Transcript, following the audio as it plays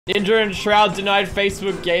Ninja and Shroud denied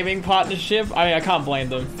Facebook gaming partnership. I mean, I can't blame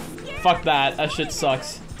them. Fuck that. That shit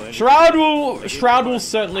sucks. Shroud will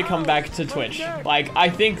certainly come back to Twitch. Like, I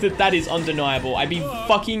think that is undeniable. I'd be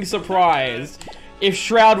fucking surprised if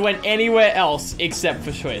Shroud went anywhere else except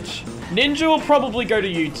for Twitch. Ninja will probably go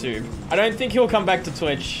to YouTube. I don't think he'll come back to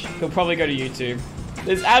Twitch. He'll probably go to YouTube.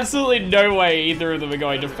 There's absolutely no way either of them are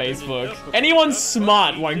going to Facebook. Anyone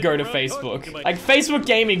smart won't go to Facebook. Like, Facebook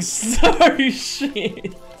gaming's so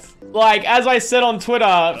shit. Like, as I said on Twitter,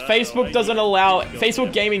 Facebook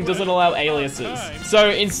gaming doesn't allow aliases.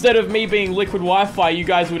 So instead of me being LiquidWiFi, you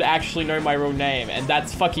guys would actually know my real name, and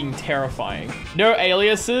that's fucking terrifying. No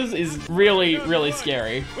aliases is really, really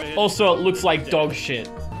scary. Also, it looks like dog shit.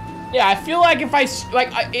 Yeah, I feel like if I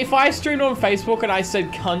streamed on Facebook and I said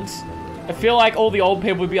cunt, I feel like all the old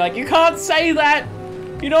people would be like, you can't say that!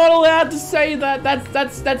 You're not allowed to say that!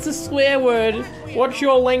 That's a swear word! Watch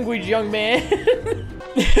your language, young man!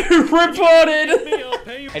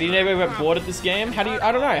 Reported! How do you never get bored at this game? I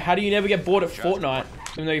don't know. How do you never get bored at Fortnite?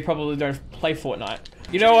 Even though you probably don't play Fortnite.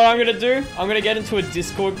 You know what I'm gonna do? I'm gonna get into a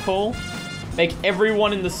Discord call, make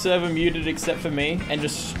everyone in the server muted except for me, and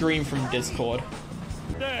just stream from Discord.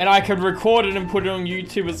 And I could record it and put it on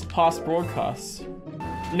YouTube as past broadcasts.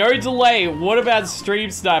 No delay. What about stream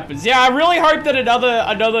snipers? Yeah, I really hope that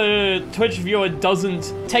another Twitch viewer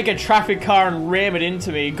doesn't take a traffic car and ram it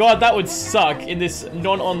into me. God, that would suck in this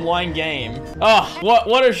non-online game. Oh,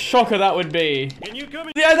 what a shocker that would be.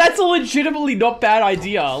 Yeah, that's a legitimately not bad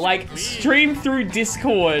idea. Like, stream through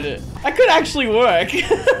Discord. That could actually work.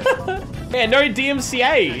 Yeah, no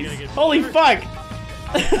DMCAs. Holy fuck.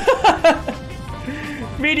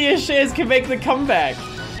 Media shares can make the comeback.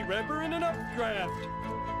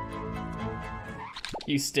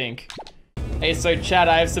 You stink. Hey, so chat,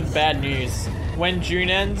 I have some bad news. When June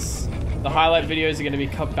ends, the highlight videos are going to be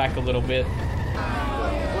cut back a little bit.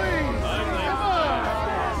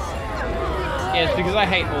 Yeah, it's because I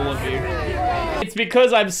hate all of you. It's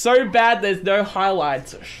because I'm so bad there's no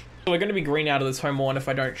highlights. We're going to be green out of this home one if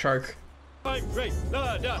I don't choke. I'm great.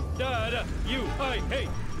 Da, da, da, da. You, I hate.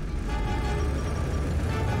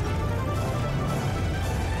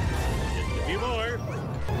 Just a few more.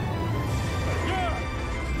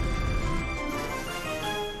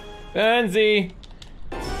 Burnsy.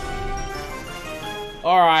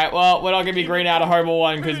 Alright, well, we're not gonna be green out of Homer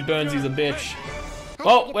 1 because Burnsy's a bitch.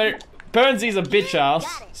 Well, Burnsy's a bitch ass,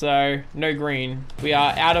 so no green. We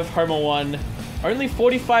are out of Homer 1. Only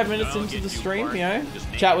 45 minutes into the stream, you know?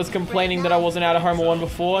 Chat was complaining that I wasn't out of Homer 1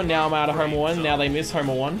 before, now I'm out of Homer 1, now they miss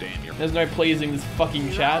Homer 1. There's no pleasing this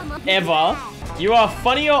fucking chat. Ever. You are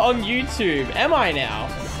funnier on YouTube. Am I now?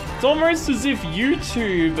 It's almost as if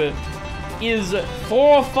YouTube is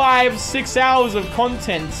 4 or 5, 6 hours of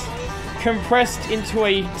content compressed into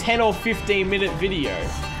a 10 or 15 minute video.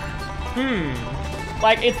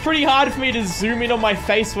 Like, it's pretty hard for me to zoom in on my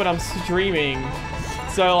face when I'm streaming.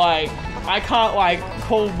 So, like, I can't, like,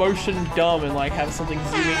 call motion dumb and, like, have something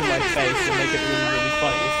zoom into my face and make it really, really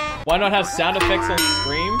funny. Why not have sound effects on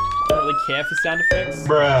stream? I don't really care for sound effects.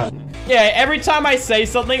 Bruh. Yeah, every time I say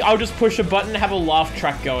something, I'll just push a button and have a laugh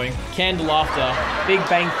track going. Canned laughter. Big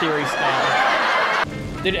Bang Theory style.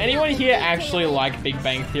 Did anyone here actually like Big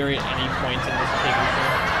Bang Theory at any point in this TV show?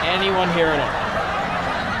 Anyone here at all?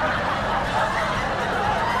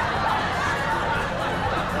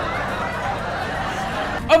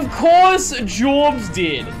 Of course Jorbs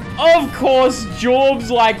did. Of course Jorbs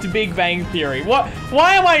liked Big Bang Theory.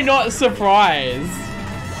 Why am I not surprised?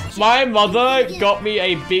 My mother got me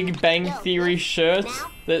a Big Bang Theory shirt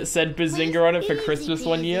that said Bazinga on it for Christmas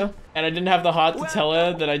one year. And I didn't have the heart to tell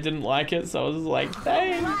her that I didn't like it, so I was just like,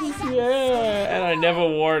 thanks, yeah. And I never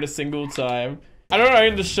wore it a single time. I don't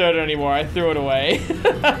own the shirt anymore, I threw it away.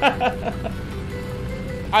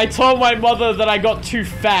 I told my mother that I got too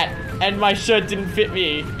fat and my shirt didn't fit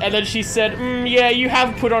me. And then she said, yeah, you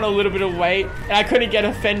have put on a little bit of weight. And I couldn't get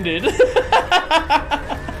offended.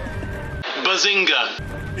 Bazinga.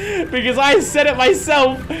 Because I said it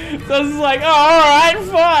myself. So I was like, oh, alright,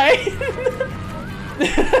 fine.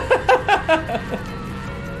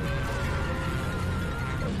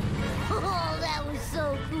 Oh, that was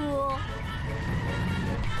so cool.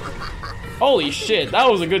 Holy shit, that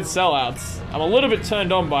was a good sellout. I'm a little bit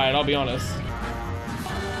turned on by it, I'll be honest.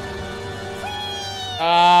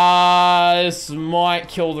 This might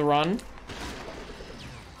kill the run.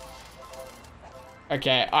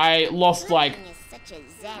 Okay, I lost like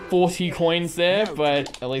 40 coins there,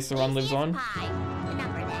 but at least the run lives on.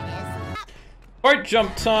 Boat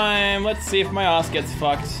jump time. Let's see if my ass gets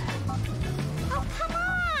fucked. Oh, come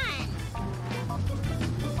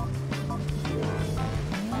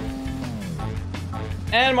on.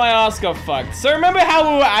 And my ass got fucked. So remember how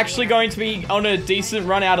we were actually going to be on a decent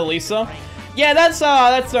run out of Lisa? Yeah, that's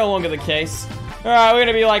no longer the case. Alright, we're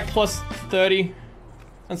gonna be like plus 30.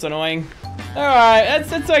 That's annoying. Alright,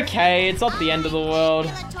 it's okay. It's not the end of the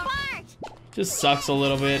world. Just sucks a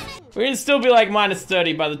little bit. We're gonna still be like minus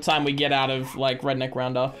 30 by the time we get out of like Redneck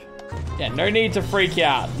Roundup. Yeah, no need to freak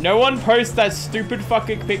out. No one post that stupid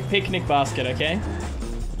fucking picnic basket, okay?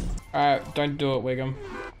 Alright, don't do it, Wiggum.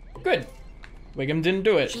 Good. Wiggum didn't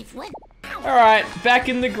do it. Alright, back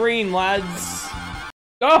in the green, lads.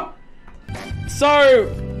 Oh! So,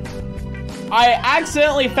 I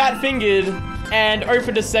accidentally fat-fingered and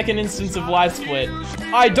opened a second instance of Live Split.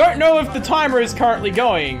 I don't know if the timer is currently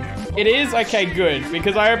going. It is? Okay, good.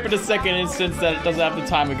 Because I opened a second instance that doesn't have the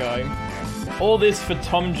timer going. All this for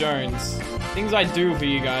Tom Jones. Things I do for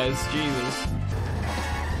you guys. Jesus.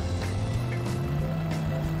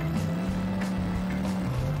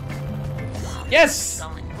 Yes!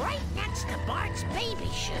 Going right next to Bart's baby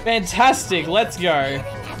shoe. Fantastic. Let's go. I'm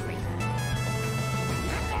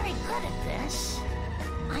very good at this.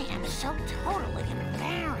 I am so totally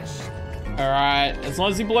embarrassed. Alright. As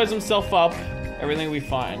long as he blows himself up, everything will be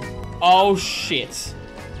fine. Oh, shit.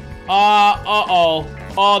 Uh-oh.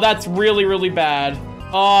 Oh, that's really, really bad.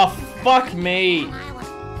 Oh, fuck me.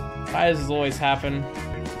 Why does this always happen?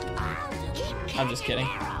 I'm just kidding.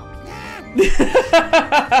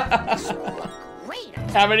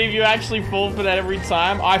 How many of you actually fall for that every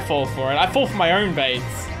time? I fall for it. I fall for my own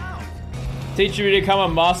baits. Teach you to become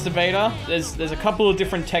a masturbator. There's a couple of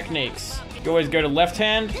different techniques. You always go to left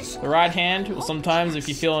hand, the right hand, or sometimes if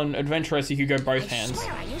you're feeling adventurous, you could go both hands.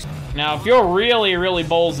 Now, if you're really, really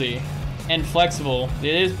ballsy and flexible,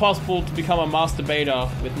 it is possible to become a masturbator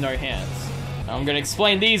with no hands. Now, I'm going to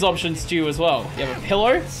explain these options to you as well. You have a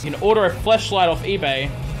pillow. You can order a fleshlight off eBay.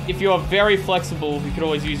 If you are very flexible, you could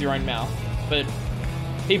always use your own mouth. But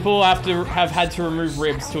people have had to remove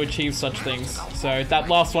ribs to achieve such things. So that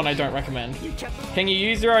last one I don't recommend. Can you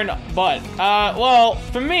use your own butt? Well,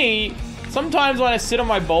 for me, sometimes when I sit on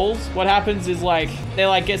my balls, what happens is like, they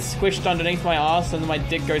like get squished underneath my ass and then my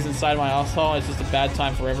dick goes inside my asshole. It's just a bad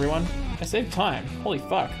time for everyone. I saved time. Holy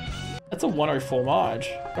fuck. That's a 104 Marge.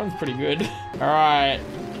 That one's pretty good. Alright.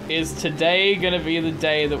 Is today gonna be the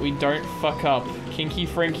day that we don't fuck up Kinky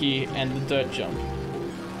Frankie and the dirt jump?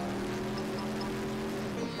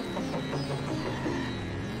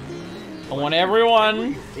 I want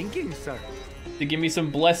everyone to give me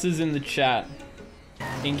some blesses in the chat.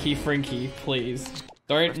 Kinky Frankie, please.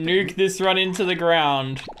 Don't nuke this run into the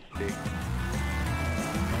ground.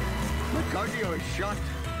 Cardio is shot.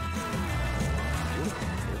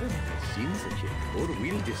 I've seen such a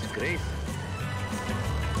four-wheel disgrace.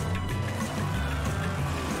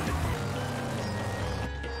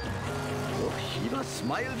 Oh, Shiva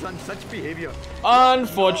smiles on such behavior.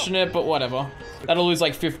 Unfortunate, but whatever. That'll lose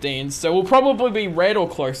like 15, so we'll probably be red or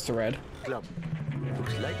close to red. Club.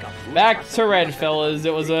 Looks like a Back to red, fellas.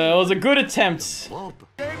 It was a good attempt. Bob.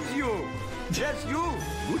 Thanks you. Yes, you.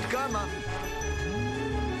 Good karma.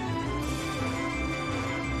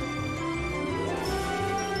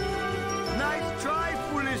 Nice try,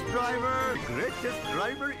 foolish driver. Greatest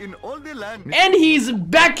driver in all the land. And he's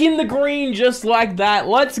back in the green just like that.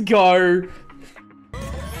 Let's go.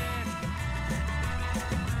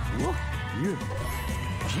 Oh, yeah.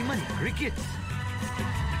 Jiminy crickets.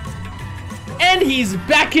 And he's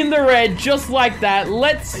back in the red just like that.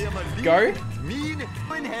 Let's go. Mean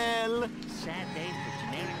in hell. Sad day for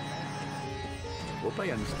generic. Hope I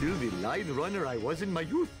am still the line runner I was in my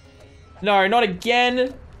youth. No, not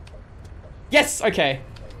again. Yes, okay.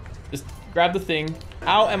 Just grab the thing.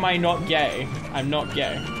 How am I not gay? I'm not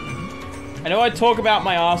gay. I know I talk about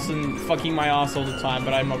my ass and fucking my ass all the time,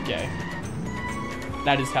 but I'm not gay.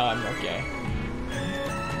 That is how I'm not gay.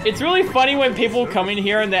 It's really funny when people come in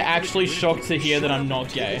here and they're actually shocked to hear that I'm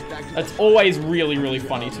not gay. That's always really, really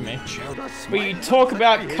funny to me. But you talk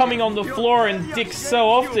about coming on the floor and dicks so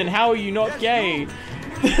often, how are you not gay?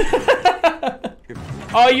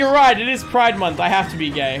 Oh, you're right, it is Pride Month, I have to be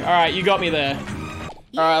gay. Alright, you got me there.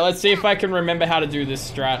 Alright, let's see if I can remember how to do this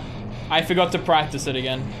strat. I forgot to practice it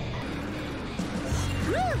again.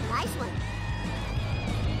 Nice one.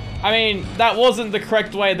 I mean, that wasn't the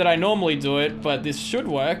correct way that I normally do it, but this should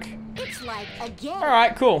work. It's like a game.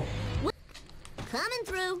 Alright, cool. Coming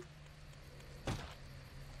through.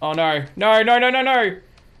 Oh no. No, no, no, no, no.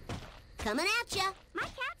 Coming at ya. My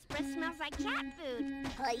cat's breath smells like cat food.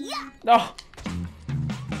 Yeah. Oh.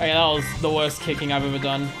 Okay, that was the worst kicking I've ever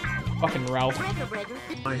done. Fucking Ralph.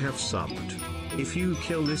 I have subbed. If you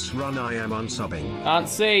kill this run, I am unsubbing. Can't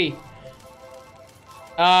see.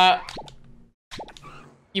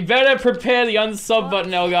 You better prepare the unsub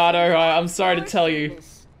button, Elgato. I'm sorry to tell you.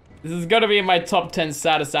 This is gonna be in my top 10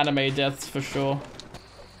 saddest anime deaths for sure.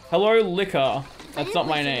 Hello, Liquor. That's not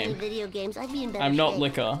my name. Video games, I'd be in better I'm not shape.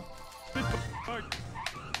 Liquor.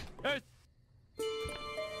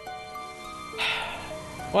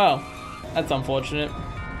 Well, that's unfortunate.